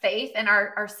faith in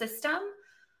our system.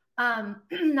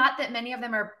 Not that many of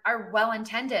them are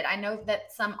well-intended. I know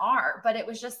that some are, but it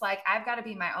was just like, I've got to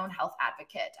be my own health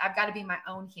advocate. I've got to be my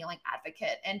own healing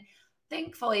advocate. And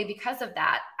thankfully, because of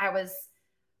that, I was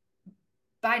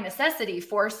by necessity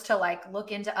forced to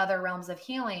look into other realms of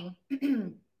healing.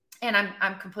 And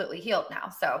I'm completely healed now.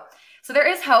 So there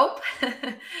is hope.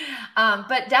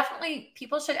 But definitely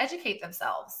people should educate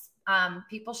themselves.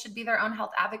 People should be their own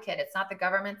health advocate. It's not the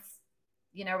government's,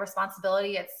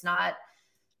 responsibility. It's not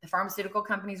the pharmaceutical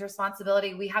company's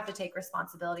responsibility. We have to take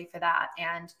responsibility for that,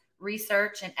 and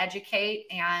research and educate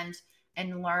and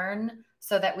learn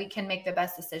so that we can make the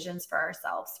best decisions for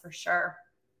ourselves, for sure.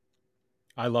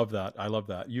 I love that. I love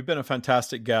that. You've been a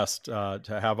fantastic guest to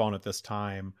have on at this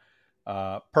time.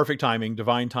 Perfect timing,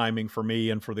 divine timing for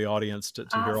me and for the audience to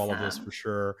hear all of this, for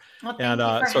sure. Well, and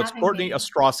so it's Cortney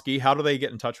Ostrosky. How do they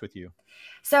get in touch with you?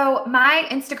 So my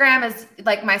Instagram is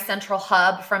like my central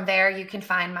hub. From there, you can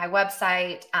find my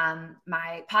website,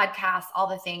 my podcast, all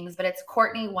the things, but it's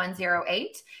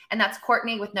Cortney108, and that's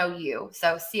Cortney with no U.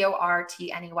 So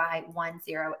Cortney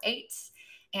 108.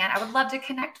 And I would love to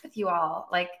connect with you all.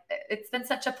 It's been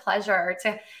such a pleasure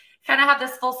to kind of have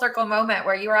this full circle moment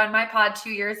where you were on my pod 2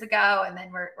 years ago, and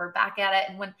then we're back at it.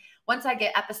 And once I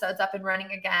get episodes up and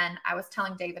running again, I was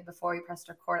telling David before we pressed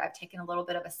record, I've taken a little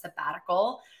bit of a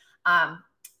sabbatical. I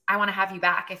want to have you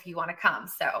back if you want to come.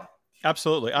 So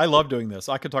absolutely. I love doing this.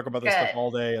 I could talk about this stuff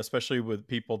all day, especially with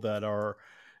people that are,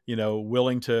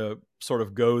 willing to sort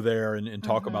of go there and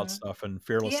talk about stuff and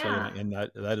fearlessly. Yeah. And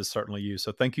that is certainly you.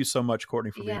 So thank you so much,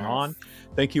 Cortney, for being on.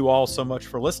 Thank you all so much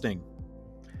for listening.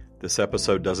 This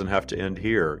episode doesn't have to end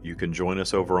here. You can join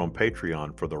us over on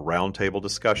Patreon for the roundtable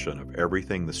discussion of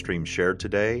everything the stream shared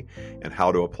today and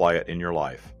how to apply it in your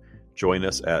life. Join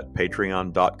us at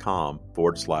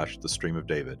patreon.com/the Stream of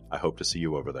David. I hope to see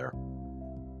you over there.